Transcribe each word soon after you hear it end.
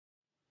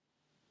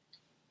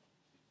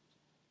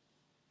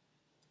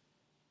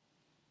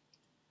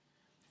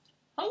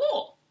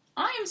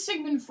I'm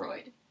Sigmund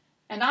Freud,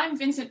 and I'm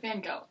Vincent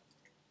van Gogh,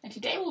 and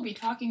today we'll be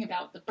talking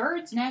about the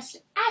bird's nest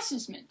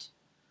assessment.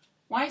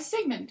 Why,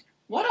 Sigmund,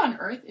 what on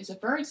earth is a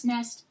bird's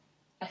nest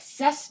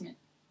assessment?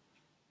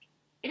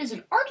 It is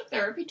an art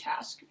therapy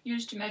task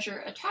used to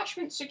measure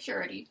attachment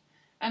security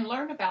and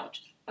learn about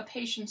a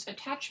patient's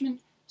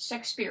attachment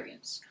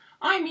experience.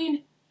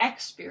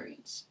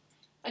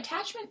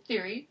 Attachment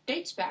theory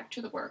dates back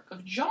to the work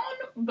of John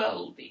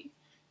Bowlby,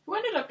 who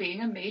ended up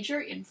being a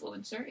major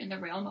influencer in the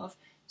realm of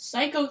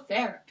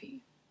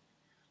psychotherapy.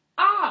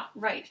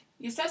 Right.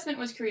 The assessment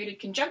was created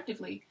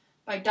conjunctively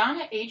by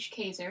Donna H.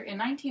 Kaiser in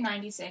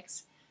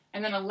 1996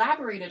 and then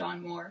elaborated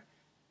on more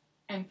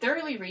and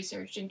thoroughly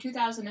researched in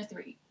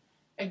 2003,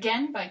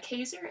 again by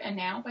Kaiser and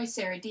now by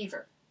Sarah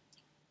Deaver.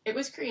 It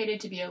was created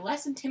to be a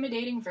less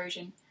intimidating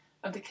version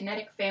of the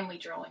kinetic family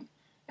drawing,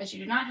 as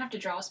you do not have to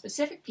draw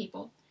specific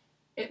people.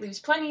 It leaves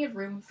plenty of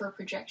room for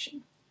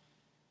projection.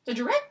 The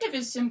directive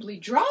is simply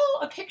draw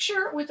a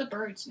picture with a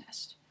bird's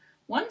nest.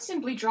 One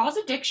simply draws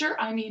a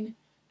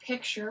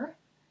picture,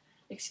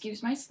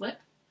 excuse my slip,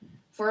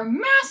 for a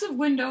massive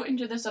window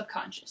into the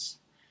subconscious.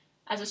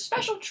 As a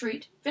special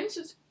treat,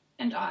 Vincent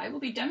and I will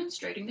be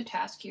demonstrating the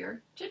task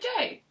here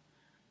today.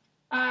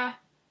 I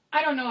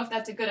don't know if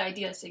that's a good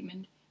idea,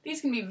 Sigmund.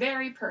 These can be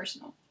very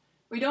personal.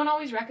 We don't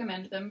always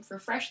recommend them for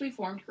freshly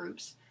formed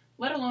groups,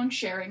 let alone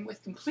sharing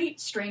with complete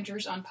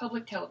strangers on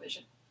public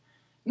television.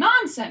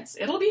 Nonsense!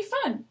 It'll be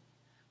fun!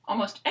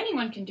 Almost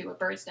anyone can do a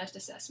bird's nest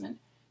assessment,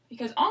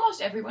 because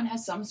almost everyone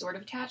has some sort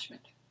of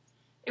attachment.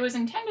 It was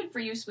intended for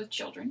use with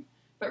children,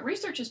 but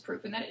research has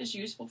proven that it is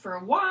useful for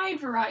a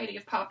wide variety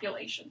of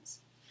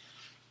populations.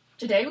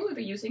 Today we will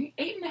be using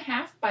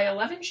 8.5 by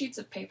 11 sheets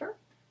of paper,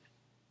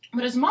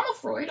 but as Mama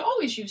Freud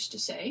always used to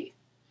say,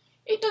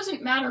 it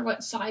doesn't matter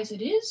what size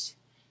it is,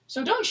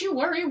 so don't you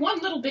worry one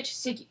little bit,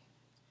 Siggy.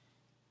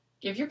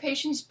 Give your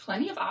patients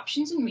plenty of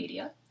options in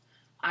media.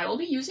 I will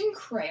be using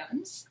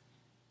crayons,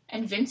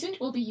 and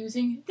Vincent will be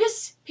using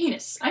this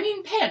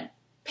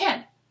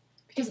pen,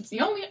 because it's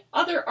the only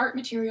other art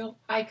material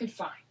I could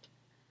find.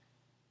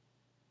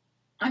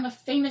 I'm a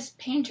famous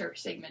painter,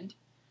 Sigmund.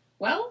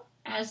 Well,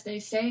 as they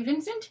say,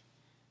 Vincent,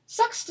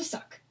 sucks to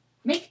suck.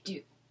 Make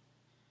do.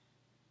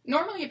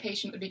 Normally a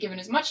patient would be given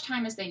as much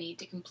time as they need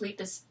to complete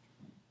this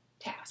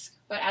task,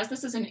 but as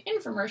this is an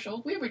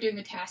infomercial, we were doing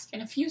the task in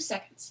a few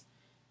seconds.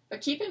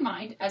 But keep in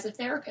mind, as a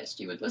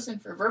therapist, you would listen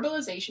for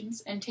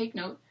verbalizations and take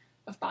note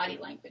of body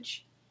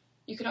language.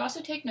 You could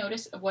also take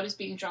notice of what is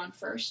being drawn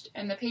first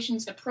and the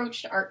patient's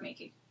approach to art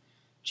making.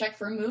 Check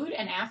for mood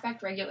and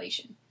affect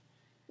regulation.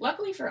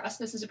 Luckily for us,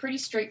 this is a pretty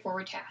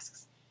straightforward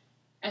task,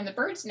 and the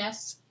bird's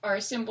nests are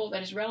a symbol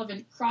that is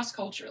relevant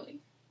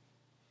cross-culturally.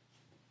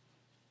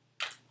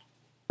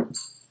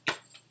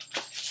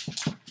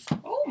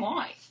 Oh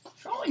my!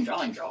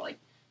 Drawing.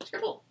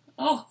 Scribble.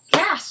 Oh,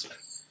 gasp!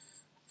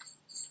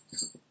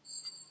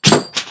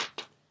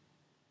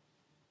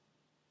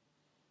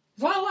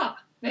 Voila!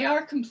 They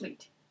are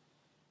complete.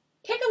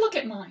 Take a look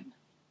at mine.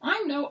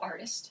 I'm no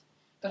artist,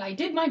 but I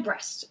did my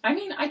best.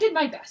 I did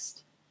my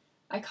best.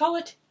 I call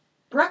it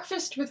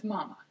Breakfast with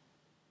Mama.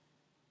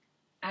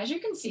 As you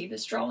can see,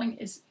 this drawing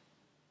is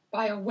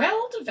by a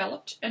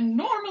well-developed and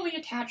normally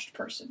attached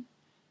person.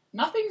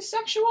 Nothing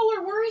sexual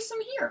or worrisome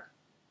here.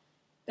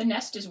 The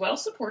nest is well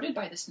supported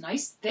by this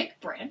nice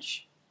thick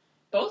branch.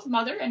 Both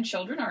mother and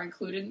children are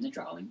included in the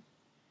drawing.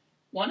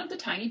 One of the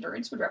tiny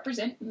birds would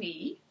represent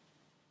me,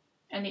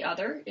 and the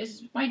other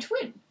is my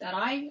twin that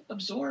I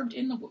absorbed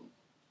in the womb.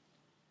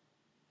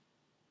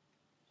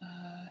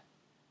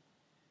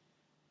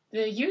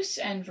 The use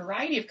and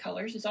variety of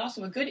colors is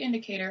also a good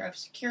indicator of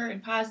secure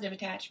and positive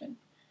attachment.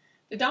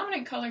 The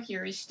dominant color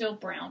here is still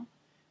brown,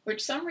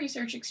 which some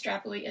research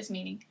extrapolate as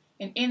meaning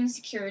an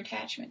insecure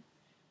attachment.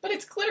 But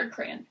it's glitter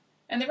crayon,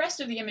 and the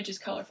rest of the image is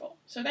colorful,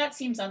 so that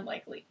seems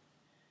unlikely.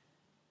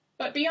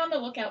 But be on the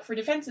lookout for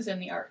defenses in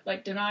the art,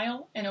 like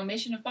denial and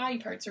omission of body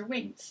parts or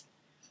wings.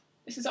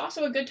 This is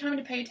also a good time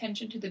to pay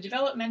attention to the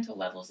developmental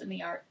levels in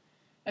the art,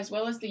 as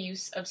well as the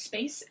use of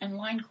space and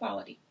line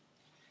quality.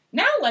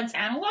 Now let's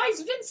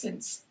analyze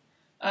Vincent's.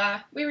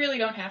 We really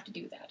don't have to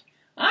do that.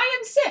 I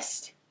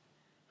insist!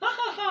 Ha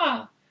ha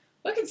ha!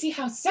 Look and see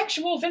how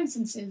sexual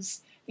Vincent's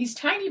is. These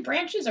tiny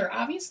branches are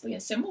obviously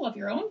a symbol of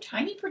your own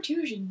tiny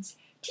protrusions.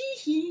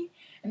 Tee-hee!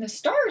 And the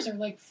stars are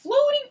like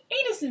floating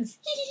anuses.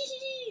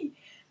 Hee-hee-hee!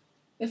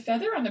 The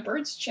feather on the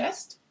bird's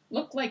chest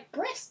look like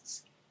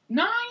breasts.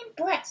 9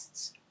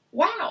 breasts.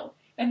 Wow!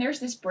 And there's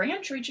this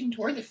branch reaching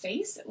toward the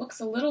face. It looks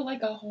a little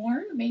like a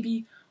horn,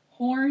 maybe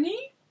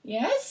horny?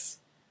 Yes?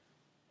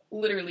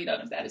 Literally none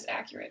of that is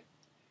accurate.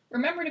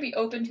 Remember to be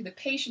open to the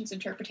patient's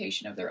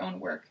interpretation of their own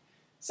work.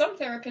 Some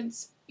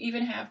therapists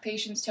even have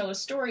patients tell a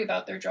story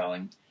about their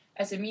drawing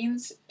as a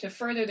means to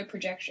further the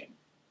projection.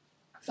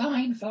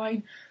 Fine.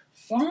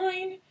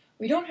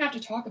 We don't have to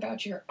talk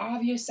about your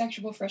obvious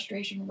sexual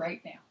frustration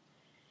right now.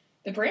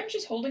 The branch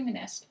holding the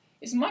nest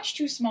is much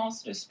too small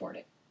to support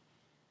it.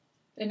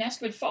 The nest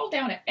would fall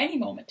down at any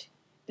moment.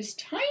 This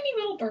tiny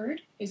little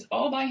bird is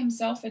all by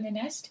himself in the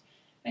nest,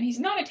 and he's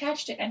not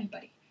attached to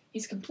anybody.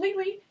 He's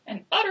completely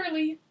and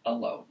utterly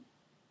alone.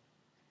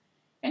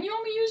 And you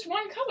only used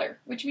one color,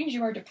 which means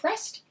you are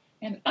depressed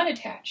and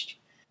unattached.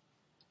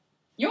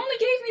 You only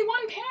gave me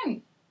one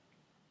pen.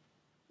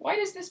 Why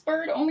does this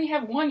bird only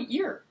have one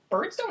ear?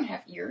 Birds don't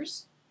have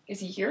ears. Is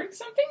he hearing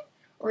something?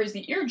 Or is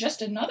the ear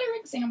just another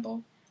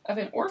example of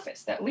an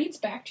orifice that leads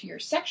back to your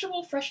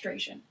sexual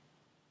frustration?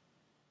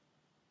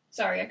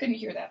 Sorry, I couldn't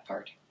hear that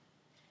part.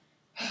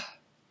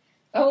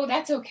 Oh,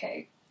 that's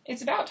okay.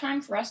 It's about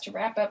time for us to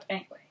wrap up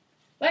anyway.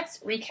 Let's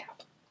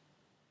recap.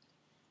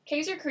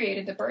 Kaiser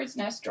created the bird's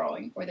nest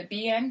drawing, or the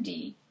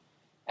BND,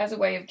 as a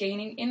way of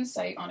gaining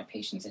insight on a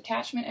patient's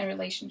attachment and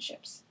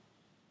relationships.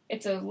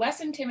 It's a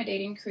less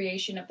intimidating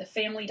creation of the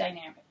family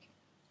dynamic.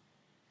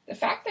 The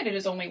fact that it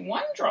is only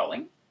one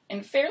drawing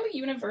and fairly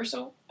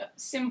universal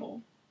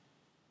symbol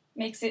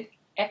makes it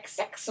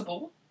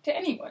accessible to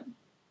anyone.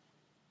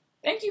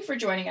 Thank you for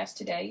joining us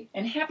today,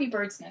 and happy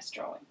bird's nest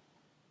drawing.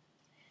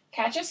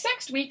 Catch us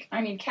next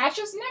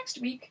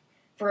week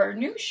for our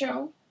new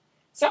show,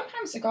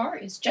 Sometimes Cigar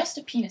is Just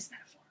a Penis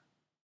Metaphor.